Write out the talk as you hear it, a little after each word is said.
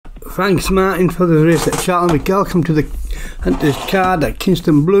Thanks Martin for the race at Cheltenham. Welcome to the Hunters card at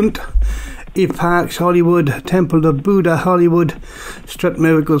Kingston Blunt, Eve Parks Hollywood, Temple of Buddha Hollywood, Strut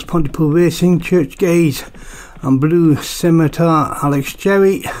Miracles Pontypool Racing, Church Gaze and Blue Scimitar Alex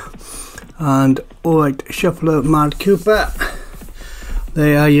Cherry, and Alright Shuffler Mad Cooper.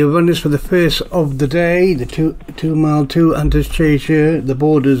 They are your runners for the first of the day, the 2 mile 2 Hunters Chase here. The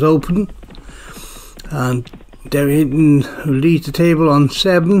board is open and Derry Hinton leads the table on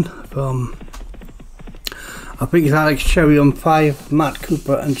 7 from, I think it's Alex Cherry on 5, Matt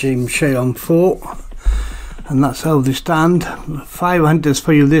Cooper and James Shea on 4, and that's how they stand. 5 hunters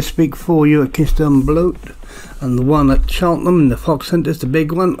for you this week, 4 you at Kingston Blunt and the 1 at Cheltenham, the Fox Hunters, the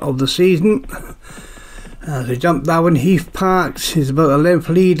big one of the season. They jumped that one. Heath Parks is about a length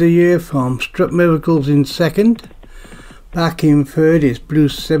leader here from Strut Miracles in 2nd. Back in 3rd is Blue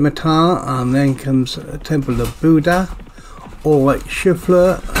Scimitar, and then comes Temple of Buddha, Alright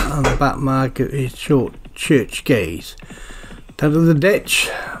Shuffler, and the back marker is Short Church Gaze. Down to the ditch,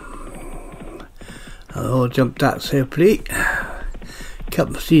 and all jumped that safely. A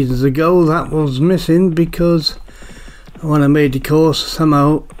couple of seasons ago that was missing because when I made the course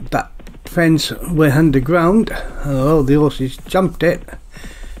somehow that fence went underground, and although the horses jumped it,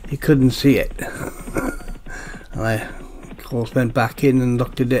 you couldn't see it. And I of course went back in and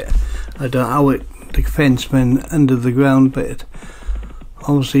looked at it. I don't know how the fence went under the ground, but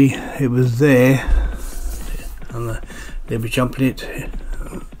obviously it was there, and they were jumping it,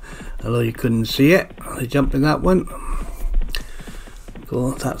 although you couldn't see it. They jumped in that one.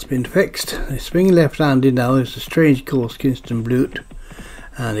 Cool, that's been fixed. They swing left-handed now. It's a strange course, Kingston Blunt,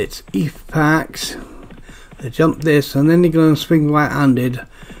 and it's Eve Parks. They jump this and then they go and swing right-handed.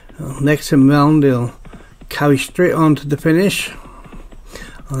 Next time round they'll carry straight on to the finish,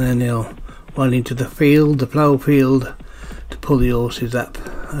 and then they'll run into the field, the plough field, to pull the horses up,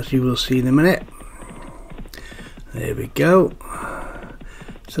 as you will see in a minute. There we go.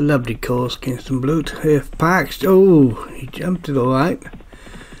 It's a lovely course, Kingston Blunt. Eve Parks, oh, he jumped it alright.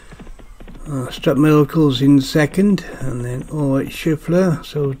 Strut Miracles in 2nd, and then Alright Shuffler.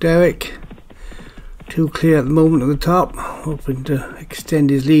 So Derek, 2 clear at the moment at the top, hoping to extend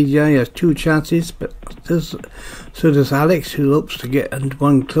his lead. Yeah, he has 2 chances, but so does Alex, who hopes to get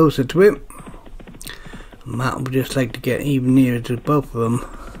 1 closer to him. Matt would just like to get even nearer to both of them.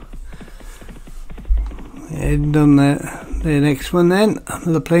 Heading on the next one then,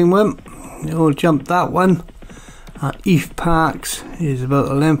 another plain one. They all jumped that one. Eve Parks is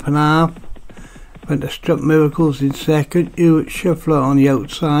about a length and a half. Went to Strut Miracles in 2nd, Alright Shuffler on the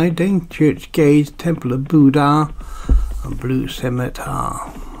outside, then Church Gaze, Temple of Buddha and Blue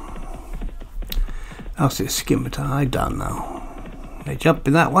Scimitar. That's it, Scimitar, I don't know. They jump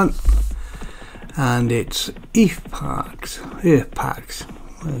in that one, and it's Eve Parks, Eve Parks.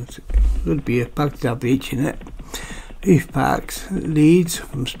 Well, it would be Eve Parks to have the H in it. Eve Parks leads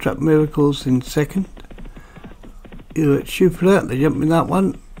from Strut Miracles in 2nd, Alright Shuffler, they jump in that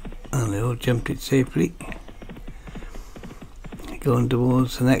one, and they all jumped it safely. Going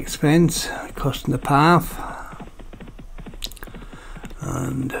towards the next fence, crossing the path,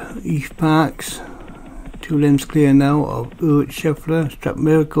 and Eve Parks 2 lengths clear now of Alright Shuffler. Strut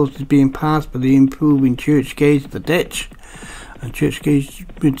Miracles is being passed by the improving Church Gaze at the ditch, and Church Gaze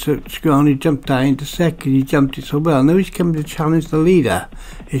with such ground, he jumped down into 2nd. He jumped it so well. Now he's coming to challenge the leader,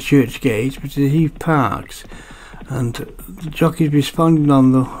 is Church Gaze, which is Eve Parks, and the jockey's responding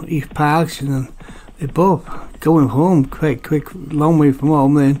on the Eve Parks, and they're both going home quite quick, long way from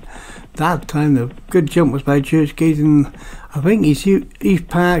home. Then that time the good jump was by Church Gaze, and I think he's Eve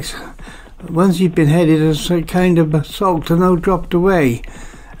Parks, once he'd been headed, has kind of sulked and now dropped away,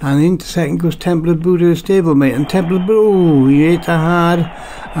 and into 2nd goes Temple of Buddha, stablemate, and Temple of Buddha, he hit that hard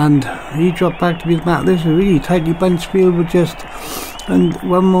and he dropped back to his mat. This is a really tightly bunched field with just and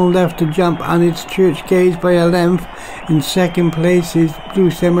 1 more left to jump, and it's Church Gaze by a length. In 2nd place is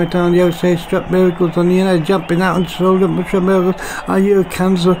Blue Scimitar on the outside, Strut Miracles on the inside, jumping out and sold up with Strut Miracles, and here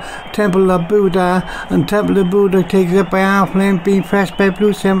comes the Temple of Buddha, and Temple of Buddha takes it by half length, being pressed by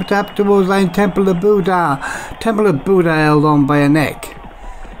Blue Scimitar up towards line. Temple of Buddha held on by a neck,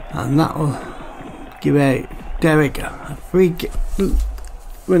 and that will give Derek a free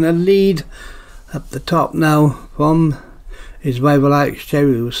win, a lead up the top now from his rival Alex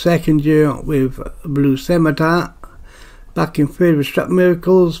Cherry, who was 2nd year with Blue Scimitar. Back in 3rd with Strut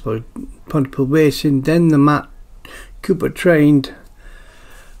Miracles for Pontypool Racing. Then the Matt Cooper trained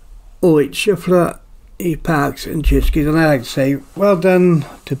Alright Shuffler, Eve Parks and Church Gaze. And I like to say well done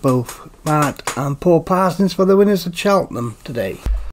to both Matt and Paul Parsons for the winners of Cheltenham today.